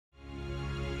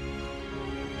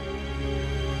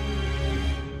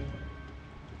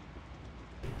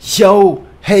Yo,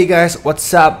 hey guys,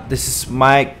 what's up? This is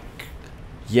Mike.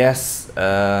 Yes,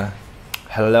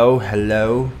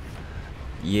 hello.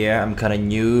 Yeah, I'm kind of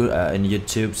new in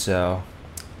YouTube, so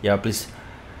yeah, please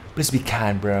be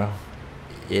kind, bro.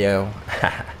 Yo.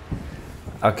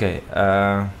 Okay.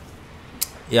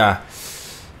 Yeah.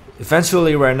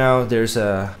 Eventually, right now there's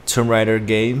a Tomb Raider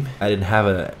game. I didn't have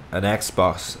an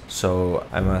Xbox, so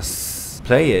I must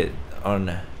play it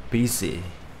on PC.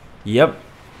 Yep.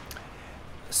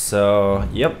 So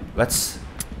yep, let's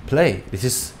play.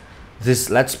 This is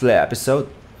Let's Play episode.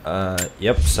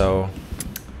 Yep. So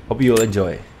hope you'll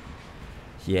enjoy.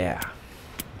 Yeah.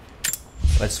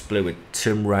 Let's play with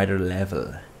Tomb Raider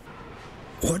level.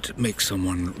 What makes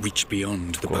someone reach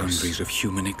beyond the boundaries of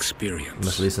human experience?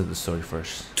 Must listen to the story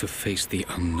first. To face the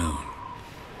unknown.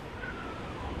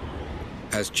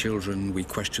 As children, we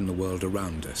question the world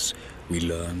around us. We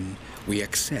learn, we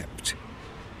accept,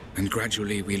 and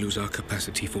gradually we lose our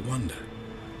capacity for wonder.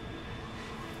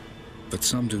 But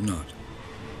some do not.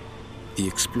 The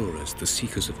explorers, the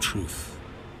seekers of truth.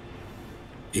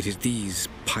 It is these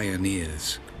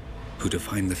pioneers who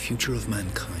define the future of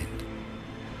mankind.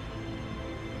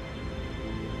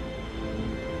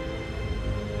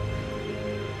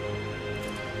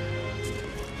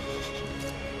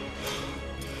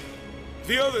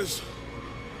 The others,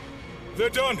 they're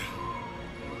done.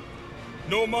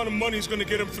 No amount of money is gonna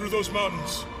get them through those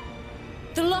mountains.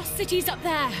 The lost city's up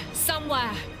there,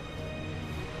 somewhere.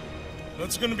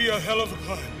 That's gonna be a hell of a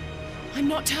climb. I'm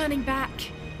not turning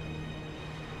back.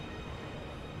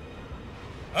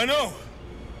 I know.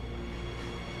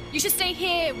 You should stay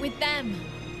here with them.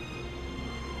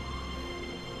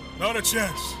 Not a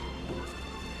chance.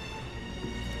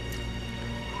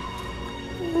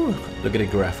 Ooh, look at the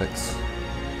graphics.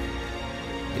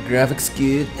 The graphics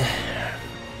good.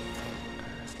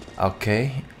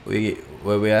 Okay,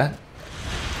 where we at?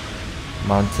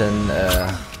 Mountain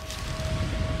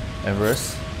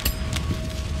Everest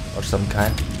or some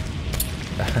kind.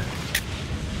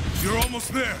 You're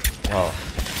almost there. Wow.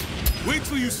 Wait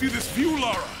till you see this view,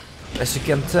 Lara. As you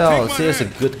can tell, she is a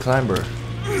good climber.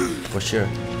 For sure.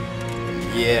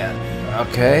 Yeah.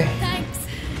 Okay. Thanks.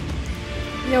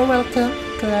 You're welcome,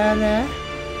 Lara.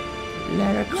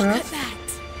 Lara Look at that.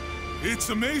 It's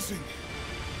amazing.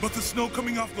 But the snow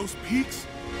coming off those peaks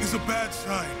is a bad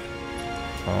sign.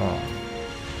 Oh.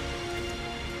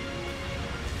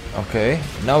 Okay,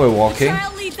 now we're walking. The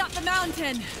trail leads up the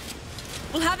mountain.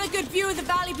 We'll have a good view of the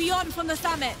valley beyond from the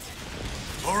summit.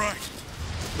 All right,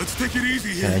 let's take it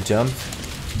easy here. Can I jump?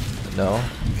 No.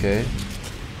 Okay.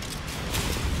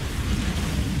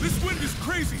 This wind is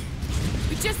crazy.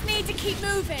 We just need to keep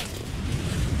moving.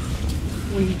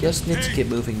 We just need to keep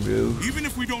moving, bro. Even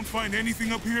if we don't find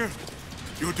anything up here,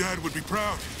 your dad would be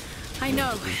proud. I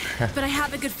know, but I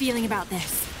have a good feeling about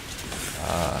this.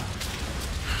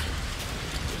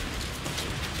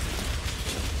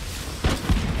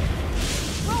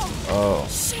 Oh.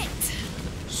 Shit!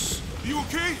 You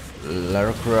okay?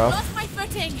 Lara Croft Lost my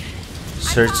footing.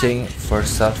 searching for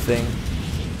something.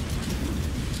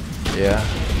 Yeah.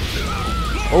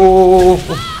 Oh.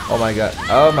 Oh my god.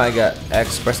 Oh my god.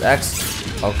 X. Press X.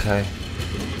 Okay.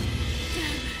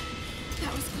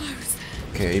 That was close.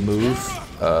 Okay. Move.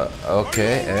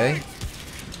 Okay. Eh.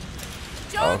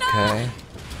 Jonah! Okay.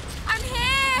 I'm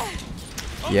here!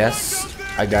 Yes.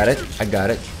 I got it. I got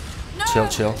it. No!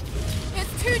 Chill.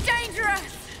 It's too dangerous!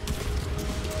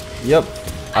 Yep.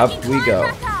 I Up can we climb go.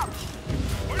 back up.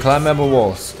 Climb over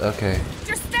walls. Okay.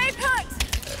 Just stay put!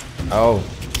 Oh.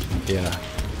 Yeah.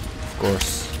 Of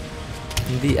course.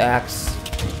 The axe.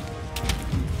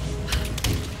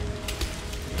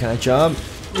 Can I jump?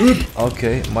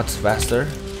 Okay, much faster.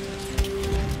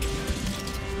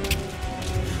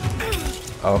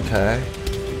 Okay.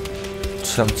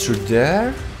 Jump through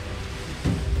there.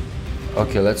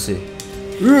 Okay, let's see.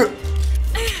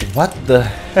 What the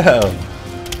hell?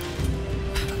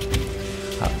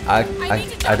 I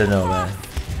don't know, man.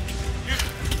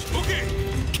 Okay,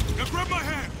 now grab my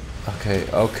hand.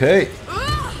 Okay.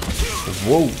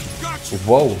 Whoa. Gotcha.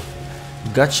 Whoa.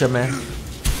 Gotcha, man.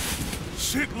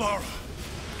 Shit, Lara.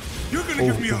 You're gonna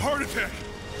give me a heart attack.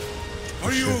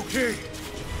 Are you okay?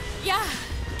 Yeah,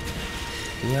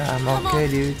 Yeah, I'm Come okay, on.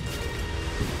 dude.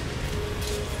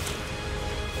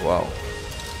 Wow.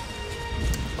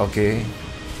 Okay.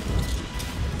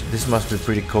 This must be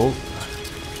pretty cold.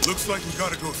 Looks like we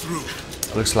gotta go through.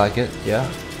 Looks like it, yeah.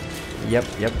 Yep.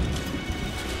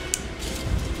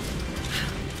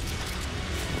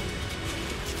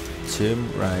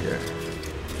 Tomb Raider.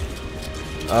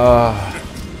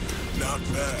 Not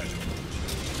bad.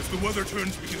 If the weather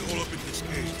turns, we can hole up in this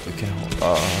cave. We can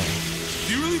hold.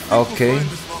 Do you really think Okay. we'll find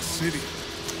this lost city?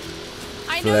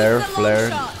 I know Flare, it's a long flare.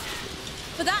 shot,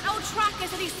 but that old tracker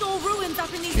said he saw ruins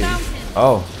up in these mountains.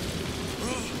 Oh.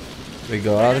 We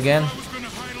go out again? I was gonna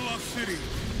hide a lost city.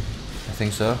 I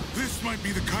think so. This might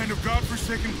be the kind of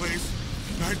godforsaken place.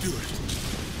 I'd do it.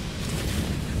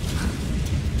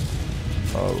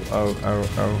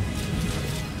 Oh.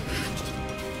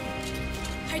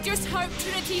 I just hope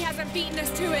Trinity hasn't beaten us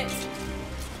to it.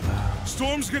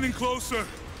 Storm's getting closer.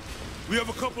 We have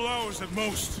a couple hours at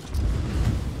most.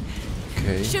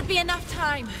 Okay. Should be enough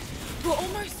time. We're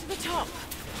almost to the top.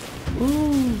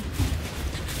 Ooh.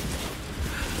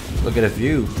 Look at the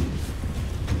view.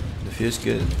 The view's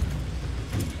good.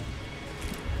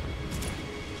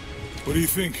 What do you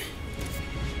think?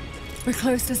 We're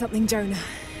close to something, Jonah.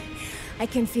 I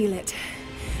can feel it.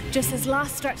 Just this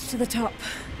last stretch to the top.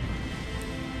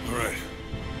 All right.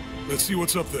 Let's see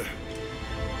what's up there.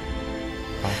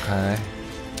 Okay.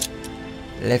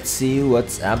 Let's see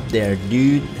what's up there,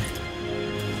 dude.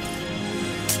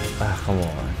 Ah, come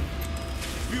on.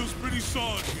 Feels pretty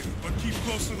solid here, but keep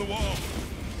close to the wall.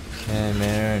 Okay,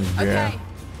 man. Okay.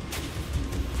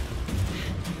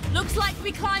 Looks like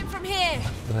we climb from here.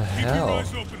 What the Keep your hell?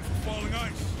 eyes open for falling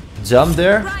ice. Jump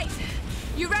there? Right.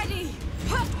 You ready?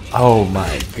 Huh. Oh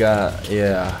my god.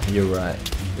 Yeah, you're right.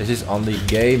 This is only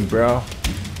game, bro.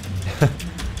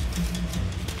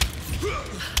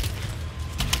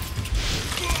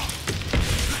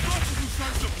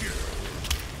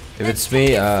 If Let's it's me,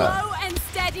 take it slow and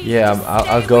steady. yeah, Just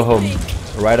I'll stay go with home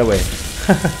me. right away.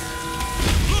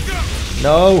 Look out!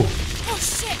 No. Oh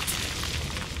shit!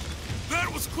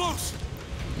 That was close.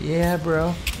 Yeah,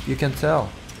 bro. You can tell.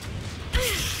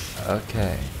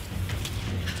 Okay.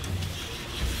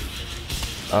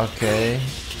 Okay.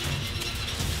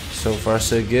 So far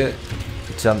so good.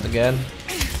 Jumped again.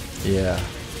 Yeah.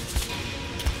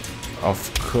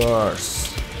 Of course.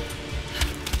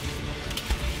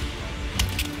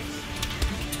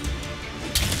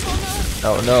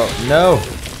 No, no, no,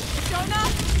 Jonah,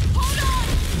 hold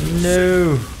on!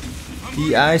 no.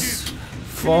 The ice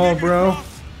fall, bro.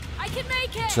 I can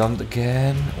make it! Jumped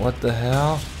again. What the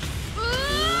hell?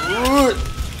 Ooh.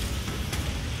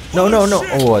 No, no, no.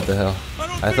 Oh, what the hell?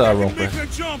 I thought I wrong make press.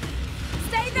 that jump.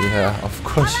 Stay there! Yeah, of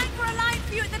course. I'll anchor a line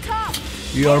for you at the top.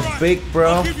 You are All right, big,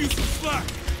 bro. I'll give you some slack.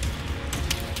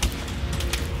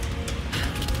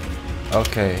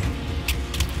 Okay.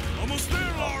 Almost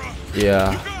there, Lara.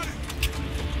 Yeah. You got it.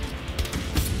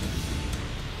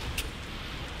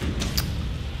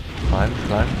 Climb,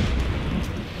 climb.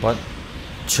 What?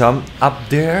 Jump up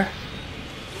there?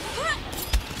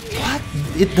 What?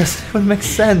 It doesn't even make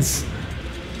sense.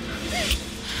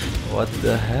 What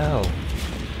the hell?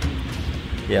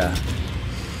 Yeah.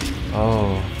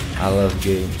 Oh, I love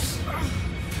games.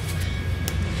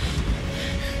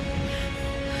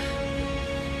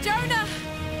 Jonah,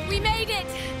 we made it.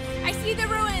 I see the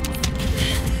ruins.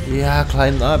 Yeah,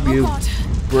 climb up, you God.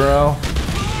 bro.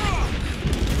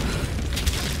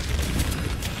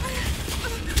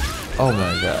 Oh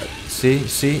my god.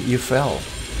 See, you fell.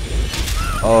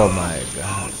 Oh my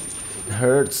god. It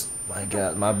hurts. My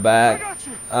god, my I back. got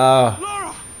you. Oh,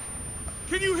 Lara,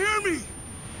 can you hear me?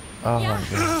 oh Yeah.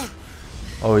 my god.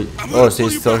 Oh, I'm oh, gonna she's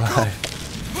pull you still back up. alive.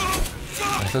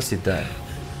 I thought she died.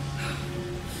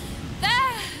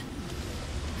 There.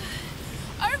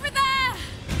 Over there.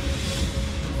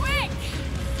 Quick.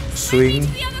 Swing.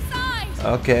 To the other side.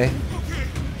 Okay.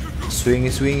 Swingy,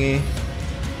 swingy.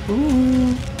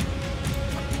 Ooh.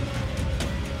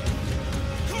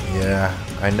 Yeah,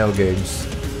 I know games.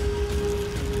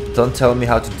 Don't tell me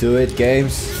how to do it,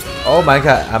 games. Oh my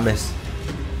god, I missed.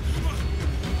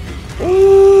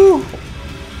 Ooh.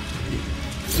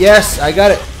 Yes, I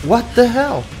got it. What the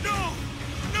hell? No,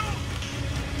 no.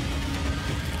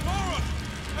 Lara,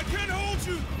 I can't hold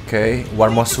you. Okay,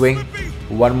 one more swing.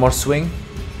 One more swing.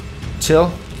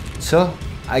 Chill, chill.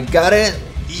 I got it.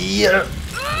 Yeah.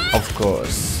 Of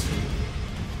course.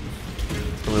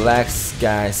 Relax,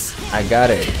 guys. I got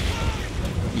it.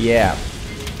 Yeah.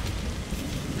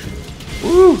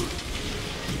 Woo.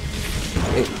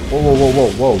 Hey, whoa, whoa, whoa, whoa,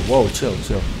 whoa, whoa. Chill,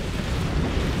 chill.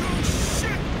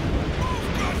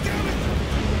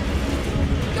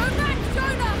 Go back,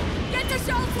 Jonah. Get to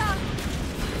shelter.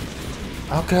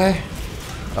 Okay.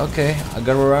 Okay, I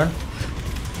gotta run.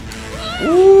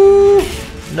 Ooh.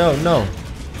 No, no.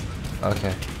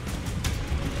 Okay.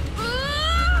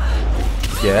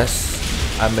 Yes,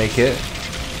 I make it.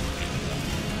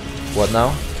 What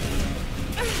now?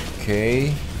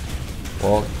 Okay.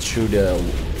 Walk through the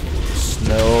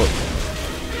snow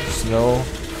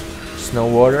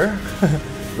water.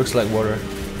 Looks like water.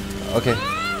 Okay.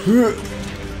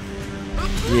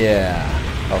 Yeah.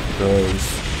 Of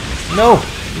course. No!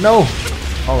 No!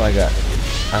 Oh my god.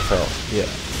 I fell. Yeah.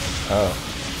 Oh.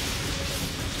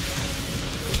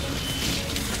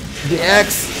 The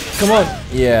axe! Come on!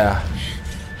 Yeah.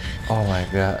 Oh my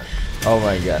god. Oh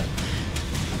my god.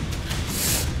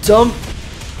 Jump!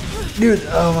 Dude,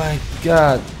 oh my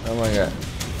god. Oh my god.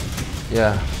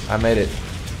 Yeah, I made it.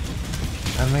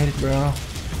 I made it, bro.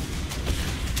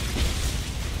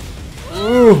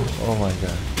 Ooh. Oh my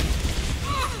god.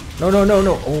 No, no, no,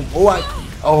 no.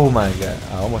 Oh my god.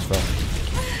 I almost fell.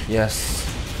 Yes.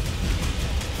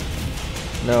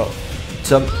 No.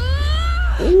 Jump.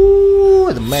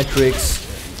 Ooh, the Matrix.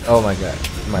 Oh my god.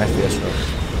 My FPS drop.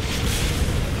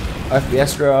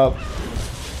 FPS drop.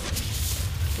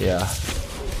 Yeah.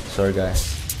 Sorry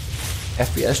guys.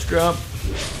 FPS drop.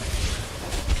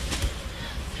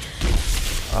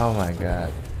 Oh my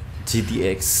god.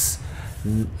 GTX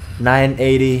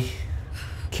 980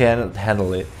 can't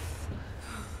handle it.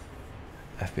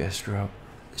 FPS drop.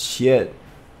 Shit.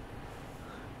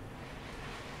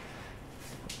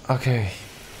 Okay.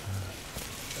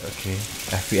 Okay.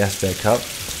 FPS back up.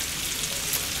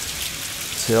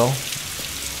 Still.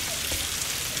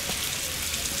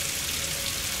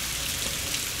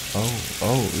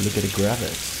 Oh, look at the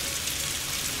graphics.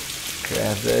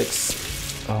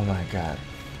 Graphics. Oh my god.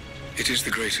 It is the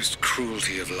greatest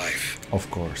cruelty of life. Of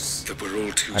course. That we're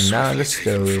all too Another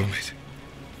swiftly taken story. from it.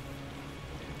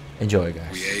 Enjoy,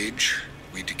 guys. We age,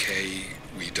 we decay,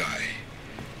 we die.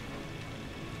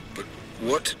 But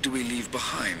what do we leave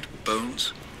behind?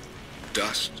 Bones?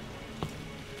 Dust?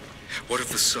 What of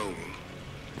the soul?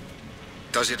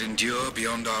 Does it endure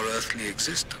beyond our earthly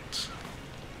existence?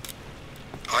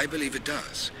 I believe it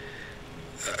does.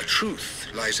 A truth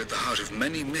lies at the heart of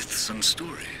many myths and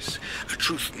stories. A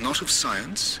truth not of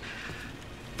science,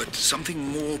 but something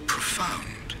more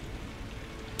profound.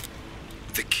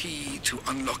 The key to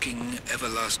unlocking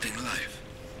everlasting life.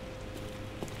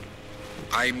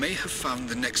 I may have found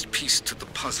the next piece to the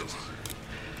puzzle,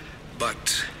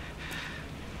 but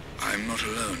I'm not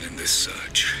alone in this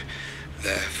search.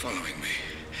 They're following me,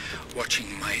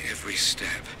 watching my every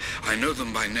step. I know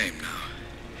them by name now.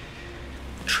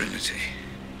 Trinity.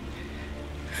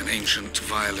 An ancient,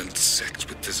 violent sect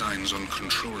with designs on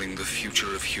controlling the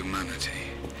future of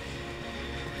humanity.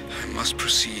 I must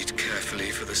proceed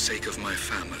carefully for the sake of my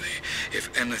family. If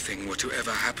anything were to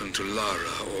ever happen to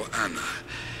Lara or Anna,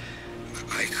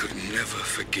 I could never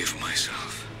forgive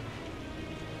myself.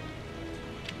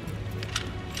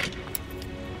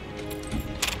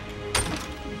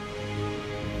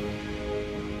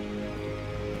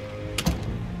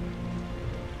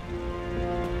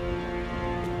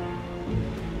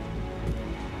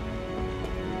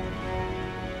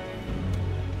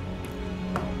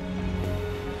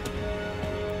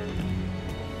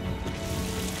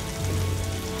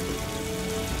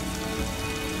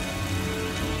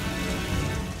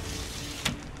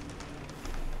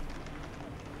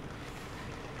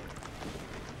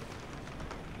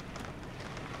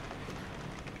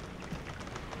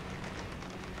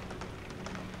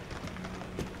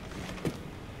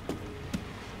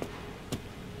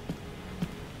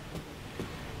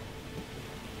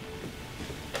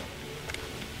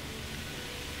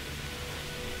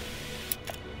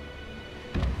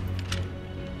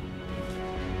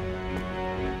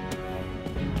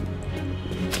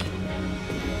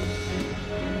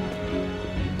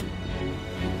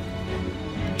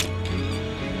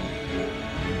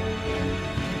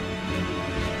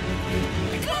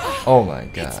 Oh my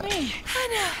god. It's me,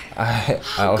 Anna.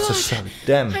 I also God. shot.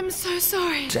 Damn. I'm so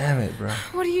sorry. Damn it, bro.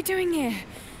 What are you doing here?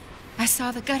 I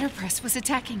saw the gutter press was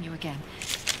attacking you again.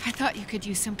 I thought you could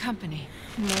use some company.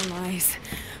 No lies.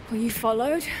 Were you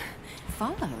followed?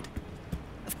 Followed?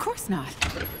 Of course not.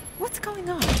 What's going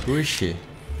on? Who is she?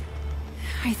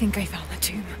 I think I found the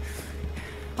tomb.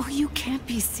 Oh, you can't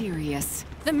be serious.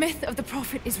 The myth of the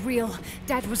prophet is real.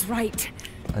 Dad was right.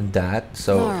 And Dad?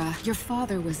 So Lara, your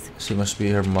father was she must be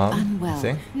her mom, unwell. I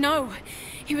think. No,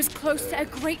 he was close to a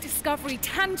great discovery,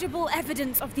 tangible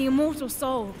evidence of the immortal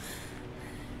soul.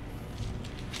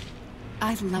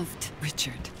 I loved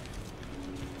Richard.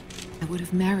 I would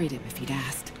have married him if he'd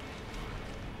asked.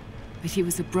 But he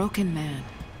was a broken man.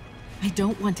 I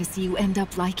don't want to see you end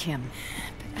up like him.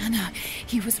 But Anna,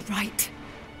 he was right.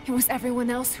 It was everyone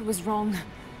else who was wrong.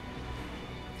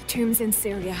 The tomb's in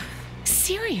Syria.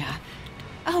 Syria?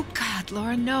 Oh God,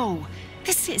 Laura, no.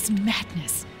 This is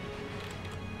madness.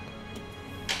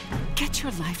 Get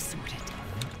your life sorted.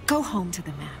 Go home to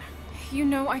the manor. You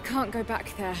know I can't go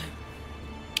back there.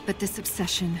 But this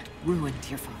obsession ruined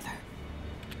your father.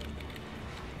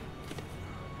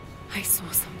 I saw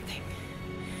something.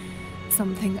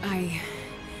 Something I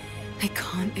I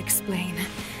can't explain.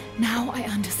 Now I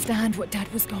understand what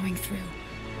Dad was going through.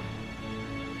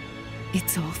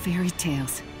 It's all fairy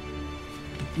tales.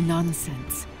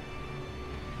 Nonsense.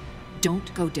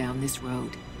 Don't go down this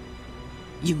road.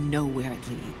 You know where it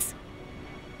leads.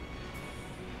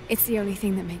 It's the only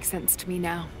thing that makes sense to me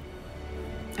now.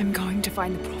 I'm going to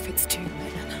find the Prophet's tomb,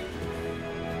 man.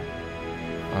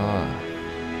 Ah.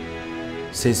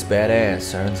 She's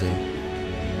badass, aren't she?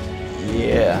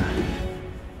 Yeah.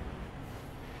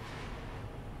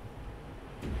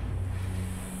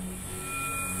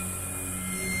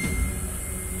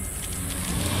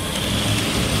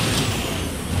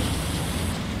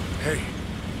 Hey,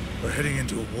 we're heading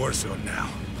into a war zone now.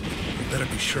 We better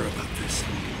be sure about this.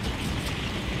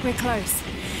 We're close.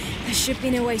 There should be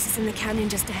an oasis in the canyon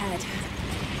just ahead.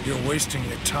 You're wasting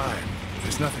your time.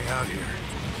 There's nothing out here.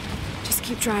 Just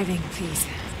keep driving, please.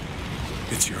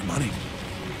 It's your money.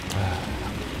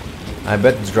 I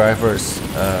bet the driver's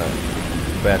a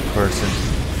bad person.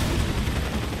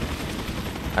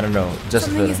 I don't know, just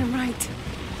Something a feeling. isn't right.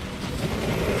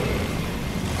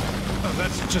 Oh,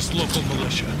 that's just local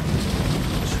militia.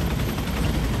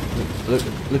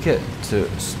 Look at to.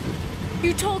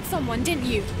 You told someone, didn't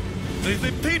you? They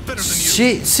paid better than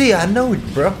you. See, I know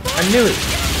it, bro. I knew it.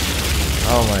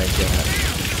 Oh my god.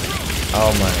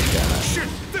 Oh my god. Shit!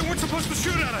 They weren't supposed to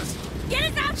shoot at us.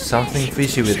 Get us out of Something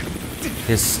fishy with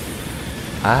his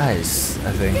eyes,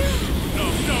 I think.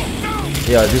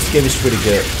 Yeah, this game is pretty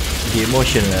good. The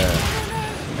emotion,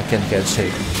 I can catch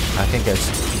it. I can catch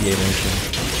the emotion.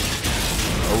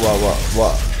 Oh,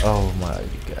 what? Oh my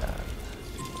god.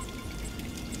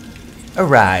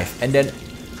 Arrive, and then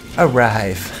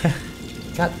arrive.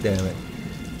 God damn it.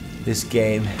 This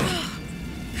game.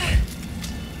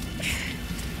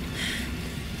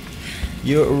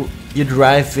 You're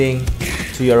driving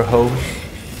to your home,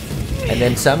 and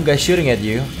then some guy shooting at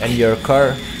you, and your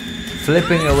car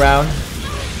flipping around,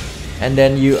 and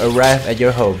then you arrive at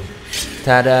your home.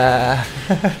 Ta-da!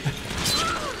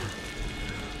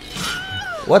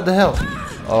 What the hell?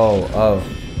 Oh,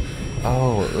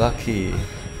 lucky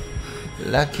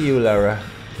you, Lara.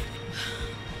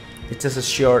 It's just a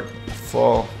short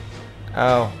fall.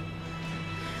 Ow.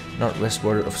 Northwest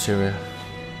border of Syria.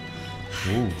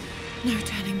 Ooh. No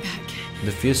turning back.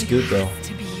 The view's good though.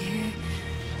 To be here.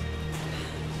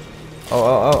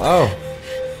 Oh.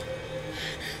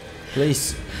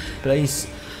 Please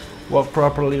walk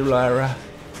properly, Lara.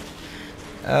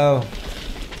 Oh.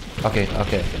 Okay.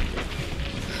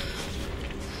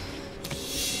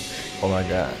 Oh my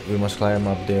god, we must climb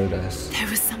up there, guys. There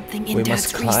was something in We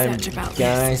Dad's must climb, research about this.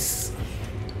 guys.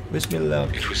 Wish me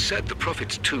luck. It was said the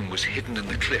Prophet's tomb was hidden in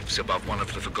the cliffs above one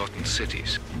of the forgotten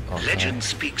cities. Okay. Legend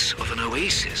speaks of an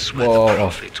oasis where Whoa. the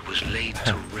Prophet was laid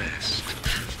to rest.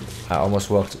 I almost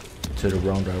walked to the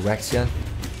wrong direction.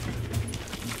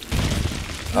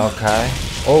 Okay.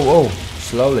 Oh,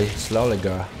 slowly,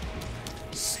 girl.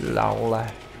 Slowly.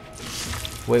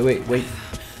 Wait.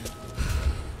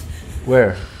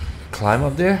 Where? Climb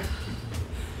up there?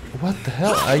 What the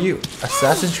hell? Are you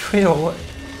Assassin's Creed or what?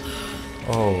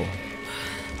 Oh.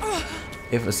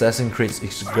 If Assassin's Creed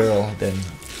is a girl, then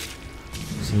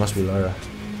she must be Lara.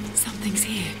 Something's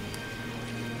here.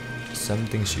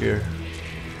 Something's here.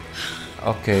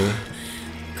 Okay.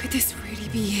 Could this really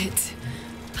be it?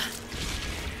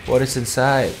 What is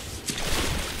inside?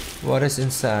 What is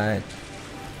inside?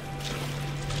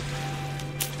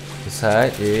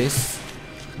 Inside is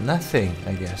nothing,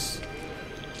 I guess.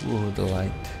 Ooh, the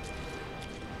light.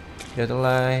 Yeah, the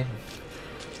light.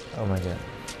 Oh my god.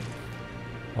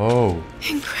 Oh.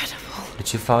 Incredible.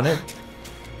 Did you find it?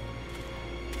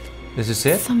 This is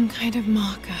it? Some kind of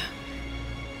marker.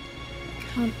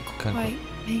 Can't Can't quite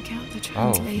make out the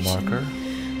Oh, translation. marker.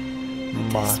 What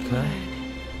this Marker. word?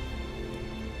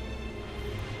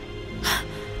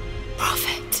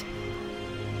 Prophet.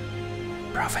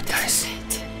 Prophet, guys.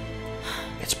 Prophet.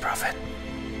 It's Prophet.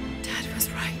 Dad was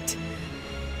right.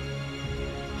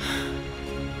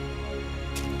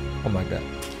 Oh my god.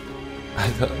 I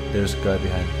thought there's a guy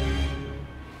behind.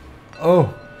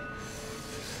 Oh.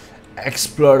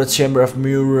 Explore the chamber of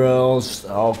murals.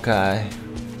 Okay.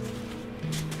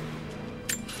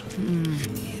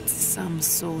 It's some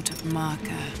sort of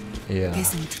marker. Yeah.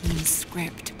 Byzantine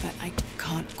script, but I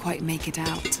can't quite make it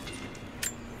out.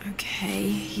 Okay,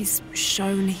 he's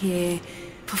shown here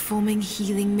performing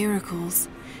healing miracles.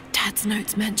 Dad's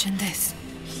notes mention this.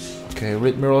 Okay,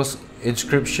 read murals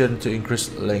inscription to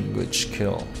increase language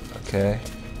skill. Okay.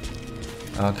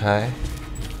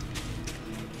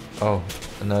 Oh,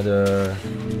 another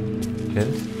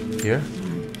hint here.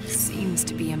 Seems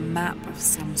to be a map of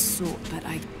some sort, but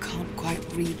I can't quite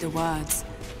read the words.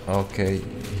 Okay,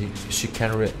 she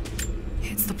can read.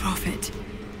 It's the Prophet.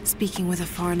 Speaking with a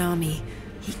foreign army,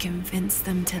 he convinced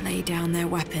them to lay down their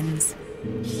weapons.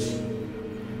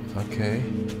 Okay.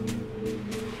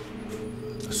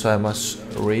 So I must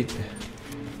read.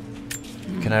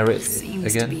 Can I read Seems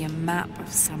again? to be a map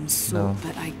of some sort, No.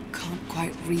 but I can't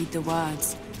quite read the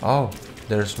words. Oh,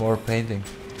 there's more painting.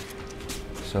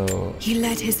 So He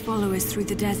led his followers through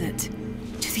the desert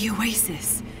to the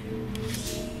oasis.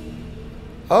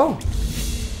 oh,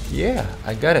 yeah,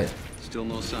 I got it. Still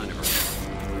no sign of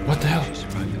her. What the hell? She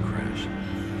survived the crash.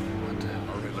 What the hell?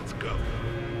 All right, let's go.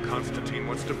 Constantine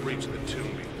wants to breach the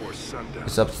tomb before sundown.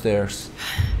 It's upstairs.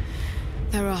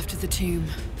 They're after the tomb.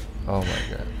 Oh my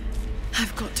god.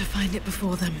 I've got to find it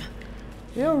before them.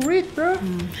 Yo, read, bro.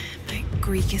 My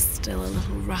Greek is still a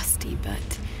little rusty,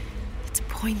 but it's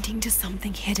pointing to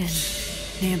something hidden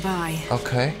nearby.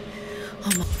 Okay.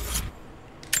 I'll mark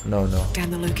No, no.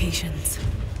 down the locations.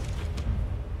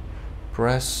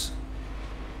 Press.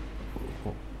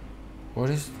 What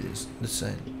is this? The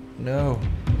sign? No,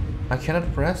 I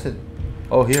cannot press it.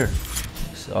 Oh, here.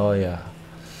 Oh yeah,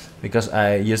 because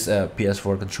I use a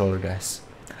PS4 controller, guys.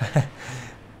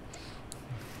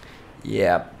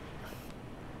 Yeah.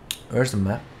 Where's the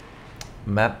map?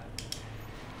 Map.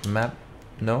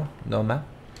 No, no map.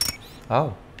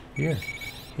 Oh, here.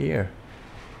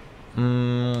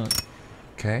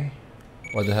 Okay.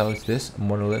 What the hell is this? A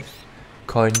monolith.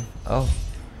 Coin. Oh,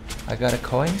 I got a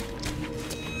coin.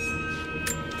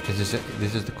 Is this it?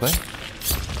 This is the coin?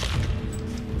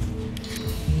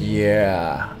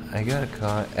 Yeah, I got a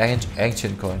coin.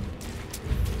 Ancient coin.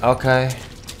 Okay.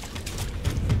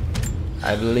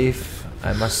 I believe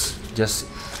I must just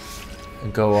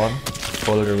go on,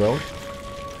 follow the road.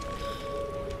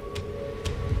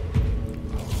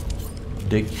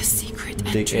 Dig A secret in,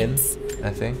 entrance. I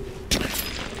think.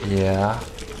 Yeah,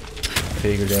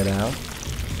 figure that out.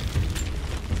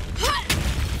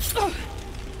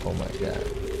 Oh my god.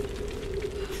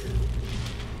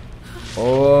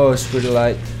 Oh, it's pretty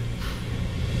light.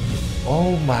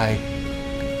 Oh my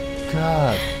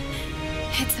god.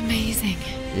 It's amazing.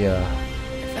 Yeah,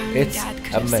 If only it's Dad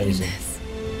could have seen amazing. this.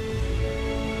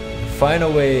 Find a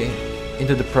way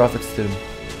into the Prophet's tomb.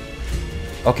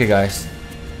 Okay, guys.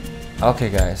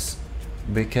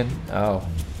 We can. Oh,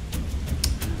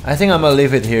 I think I'm gonna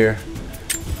leave it here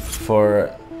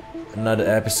for another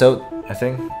episode, I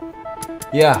think.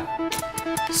 Yeah.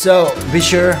 So be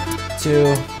sure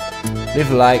to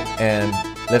leave a like and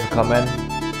leave a comment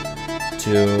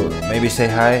to maybe say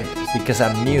hi, because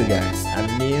I'm new, guys. I'm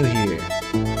new here,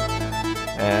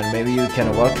 and maybe you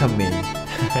can welcome me.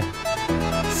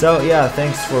 So yeah,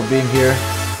 thanks for being here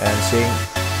and seeing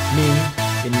me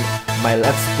in my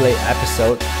Let's Play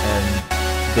episode, and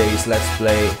today's Let's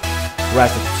Play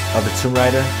Rise of the Tomb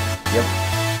Raider. Yep,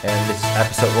 and this is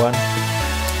episode 1.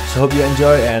 So hope you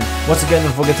enjoy, and once again,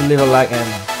 don't forget to leave a like and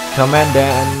comment there,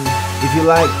 and if you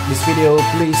like this video,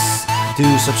 please do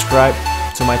subscribe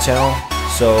to my channel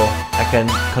so I can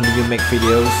continue make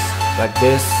videos like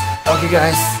this. Okay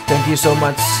guys, thank you so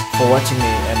much for watching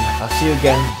me, and I'll see you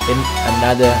again in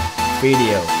another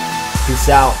video. Peace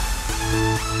out.